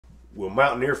Will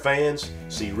Mountaineer fans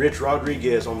see Rich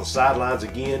Rodriguez on the sidelines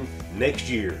again next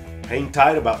year? Hang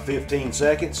tight about 15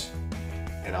 seconds,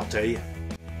 and I'll tell you.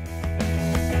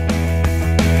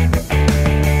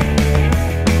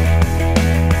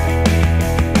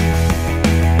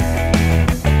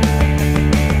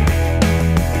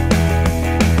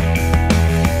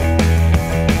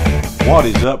 What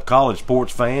is up, college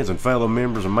sports fans and fellow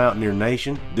members of Mountaineer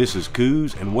Nation? This is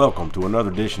Coos, and welcome to another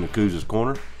edition of Coos'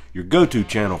 Corner, your go-to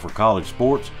channel for college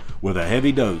sports with a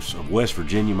heavy dose of West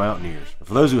Virginia Mountaineers.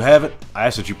 For those who haven't, I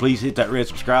ask that you please hit that red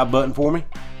subscribe button for me.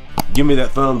 Give me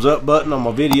that thumbs up button on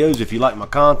my videos if you like my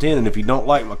content, and if you don't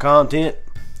like my content,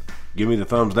 give me the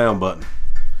thumbs down button.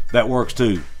 That works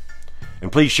too.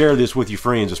 And please share this with your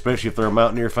friends, especially if they're a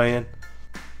Mountaineer fan,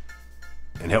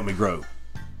 and help me grow.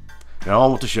 Now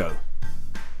on with the show.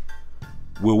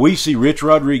 Will we see Rich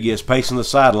Rodriguez pacing the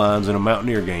sidelines in a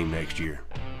Mountaineer game next year?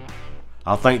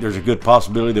 I think there's a good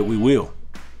possibility that we will.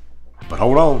 But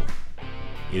hold on.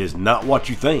 It is not what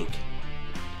you think.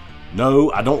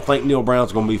 No, I don't think Neil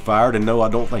Brown's going to be fired, and no, I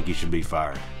don't think he should be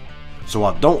fired. So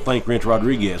I don't think Rich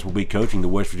Rodriguez will be coaching the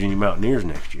West Virginia Mountaineers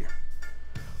next year.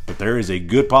 But there is a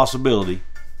good possibility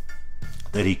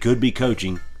that he could be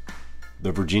coaching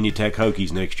the Virginia Tech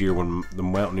Hokies next year when the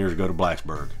Mountaineers go to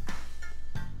Blacksburg.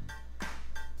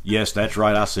 Yes, that's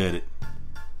right, I said it.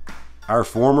 Our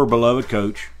former beloved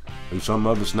coach, who some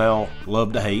of us now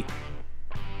love to hate,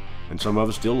 and some of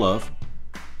us still love,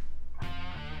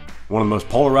 one of the most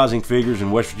polarizing figures in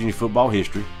West Virginia football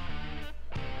history,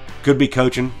 could be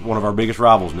coaching one of our biggest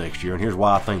rivals next year, and here's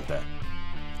why I think that.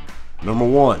 Number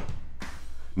one,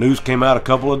 news came out a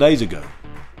couple of days ago.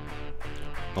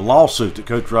 The lawsuit that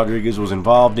Coach Rodriguez was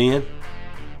involved in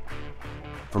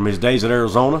from his days at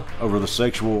Arizona over the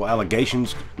sexual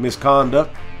allegations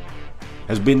misconduct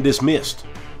has been dismissed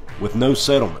with no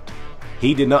settlement.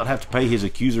 He did not have to pay his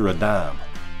accuser a dime.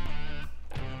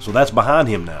 So that's behind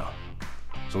him now.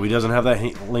 So he doesn't have that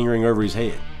lingering over his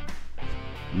head.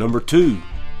 Number two,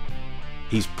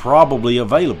 he's probably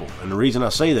available. And the reason I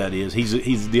say that is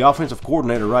he's the offensive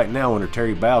coordinator right now under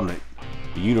Terry Bowden at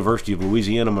the University of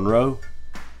Louisiana-Monroe.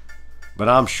 But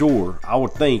I'm sure, I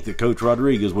would think that Coach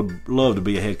Rodriguez would love to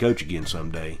be a head coach again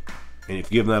someday, and if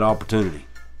given that opportunity.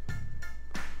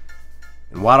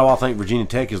 And why do I think Virginia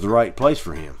Tech is the right place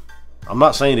for him? I'm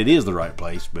not saying it is the right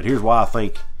place, but here's why I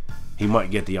think he might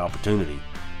get the opportunity.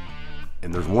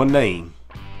 And there's one name,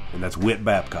 and that's Whit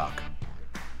Babcock.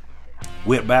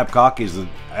 Whit Babcock is the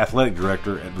athletic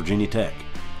director at Virginia Tech.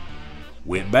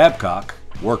 Whit Babcock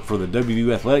worked for the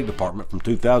WVU athletic department from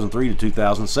 2003 to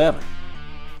 2007.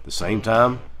 The same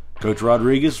time Coach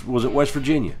Rodriguez was at West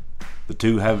Virginia. The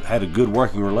two have had a good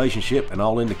working relationship, and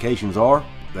all indications are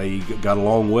they got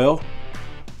along well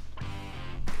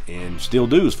and still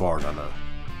do, as far as I know.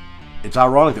 It's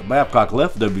ironic that Babcock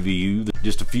left WVU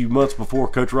just a few months before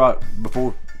Coach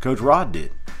Rod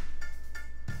did.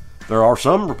 There are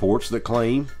some reports that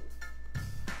claim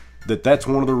that that's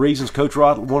one of the reasons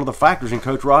one of the factors in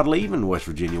Coach Rod leaving West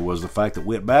Virginia was the fact that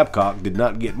Whit Babcock did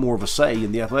not get more of a say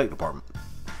in the athletic department,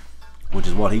 which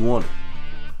is what he wanted.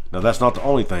 Now, that's not the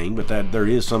only thing, but there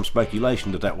is some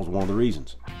speculation that was one of the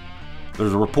reasons.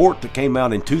 There's a report that came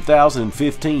out in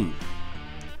 2015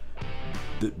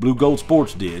 that Blue Gold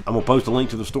Sports did. I'm going to post a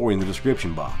link to the story in the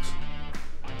description box.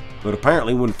 But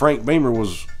apparently when Frank Beamer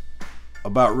was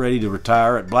about ready to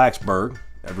retire at Blacksburg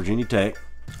at Virginia Tech,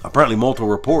 apparently multiple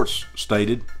reports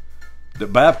stated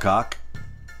that Babcock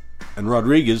and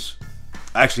Rodriguez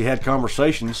actually had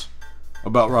conversations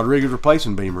about Rodriguez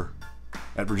replacing Beamer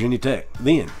at Virginia Tech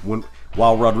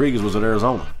while Rodriguez was at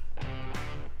Arizona.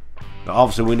 Now,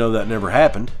 obviously, we know that never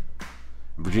happened.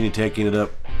 Virginia Tech ended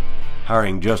up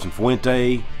hiring Justin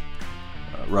Fuente.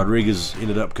 Rodriguez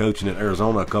ended up coaching at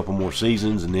Arizona a couple more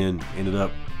seasons and then ended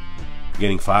up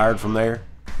getting fired from there.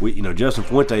 Justin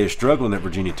Fuente is struggling at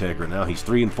Virginia Tech right now. He's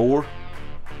 3-4.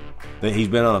 He's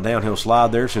been on a downhill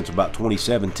slide there since about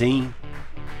 2017.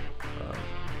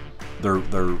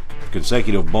 Their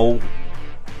consecutive bowl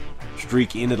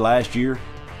streak ended last year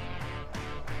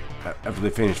after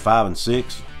they finished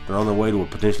 5-6. They're on their way to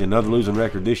potentially another losing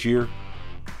record this year.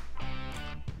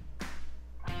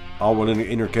 All what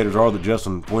indicators are that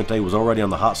Justin Fuente was already on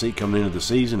the hot seat coming into the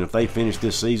season. If they finish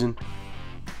this season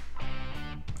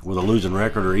with a losing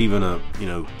record or even a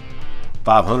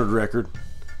 500 record,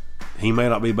 he may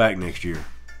not be back next year.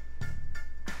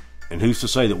 And who's to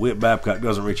say that Whit Babcock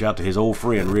doesn't reach out to his old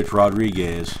friend Rich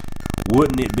Rodriguez?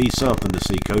 Wouldn't it be something to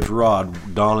see Coach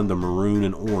Rod donning the maroon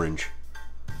and orange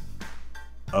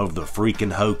of the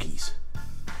freaking Hokies?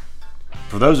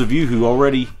 For those of you who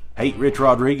already hate Rich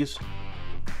Rodriguez,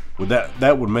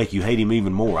 that would make you hate him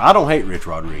even more. I don't hate Rich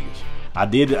Rodriguez. I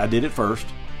did it first.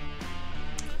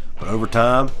 But over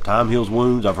time heals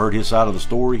wounds. I've heard his side of the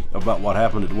story about what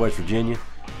happened at West Virginia.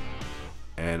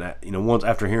 And, once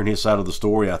after hearing his side of the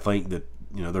story, I think that,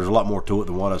 there's a lot more to it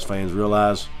than what us fans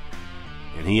realize.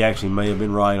 And he actually may have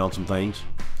been right on some things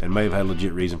and may have had a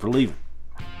legit reason for leaving.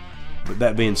 But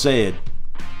that being said,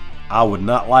 I would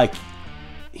not like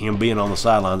him being on the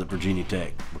sidelines at Virginia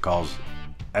Tech because,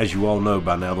 as you all know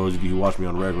by now, those of you who watch me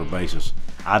on a regular basis,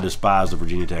 I despise the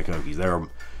Virginia Tech Hokies.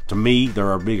 To me,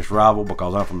 they're our biggest rival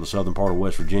because I'm from the southern part of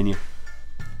West Virginia.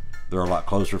 They're a lot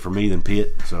closer for me than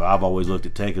Pitt, so I've always looked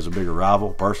at Tech as a bigger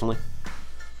rival personally.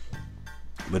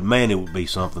 But man, it would be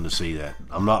something to see that.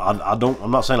 I'm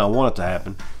not saying I want it to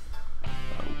happen.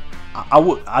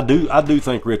 I do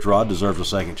think Rich Rod deserves a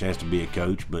second chance to be a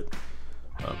coach, but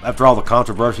after all the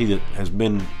controversy that has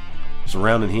been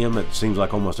surrounding him, it seems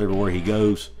like almost everywhere he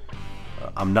goes,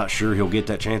 I'm not sure he'll get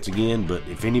that chance again. But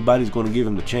if anybody's going to give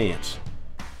him the chance,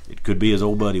 it could be his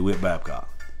old buddy Whit Babcock.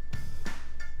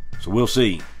 So we'll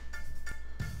see.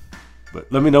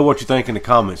 But let me know what you think in the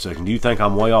comment section. Do you think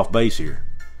I'm way off base here?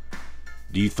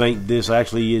 Do you think this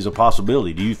actually is a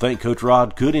possibility? Do you think Coach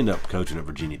Rod could end up coaching at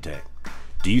Virginia Tech?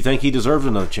 Do you think he deserves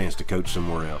another chance to coach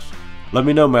somewhere else? Let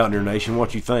me know, Mountaineer Nation,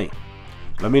 what you think.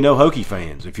 Let me know, Hokie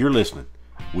fans, if you're listening.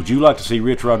 Would you like to see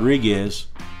Rich Rodriguez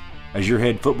as your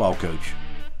head football coach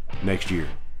next year?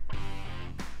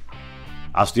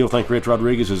 I still think Rich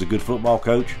Rodriguez is a good football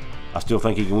coach. I still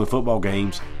think he can win football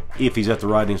games if he's at the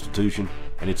right institution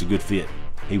and it's a good fit.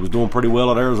 He was doing pretty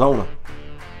well at Arizona.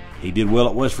 He did well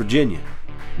at West Virginia.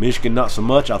 Michigan, not so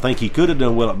much. I think he could have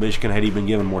done well at Michigan had he been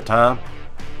given more time.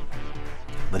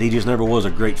 But he just never was a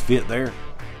great fit there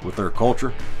with their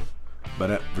culture.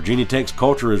 But at Virginia Tech's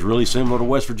culture is really similar to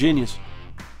West Virginia's.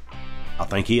 I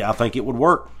think it would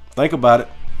work. Think about it.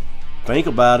 Think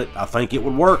about it. I think it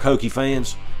would work, Hokie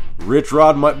fans. Rich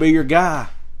Rod might be your guy.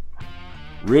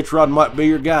 Rich Rod might be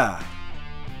your guy.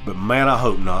 But man, I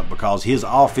hope not, because his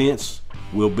offense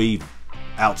will be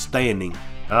outstanding.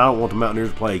 And I don't want the Mountaineers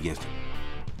to play against him.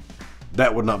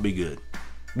 That would not be good.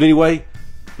 But anyway,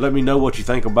 let me know what you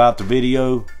think about the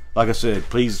video. Like I said,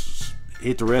 please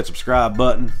hit the red subscribe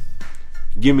button.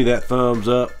 Give me that thumbs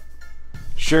up.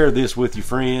 Share this with your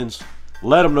friends.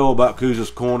 Let them know about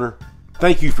Kuz's Corner.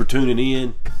 Thank you for tuning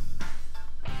in.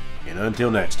 And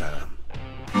until next time.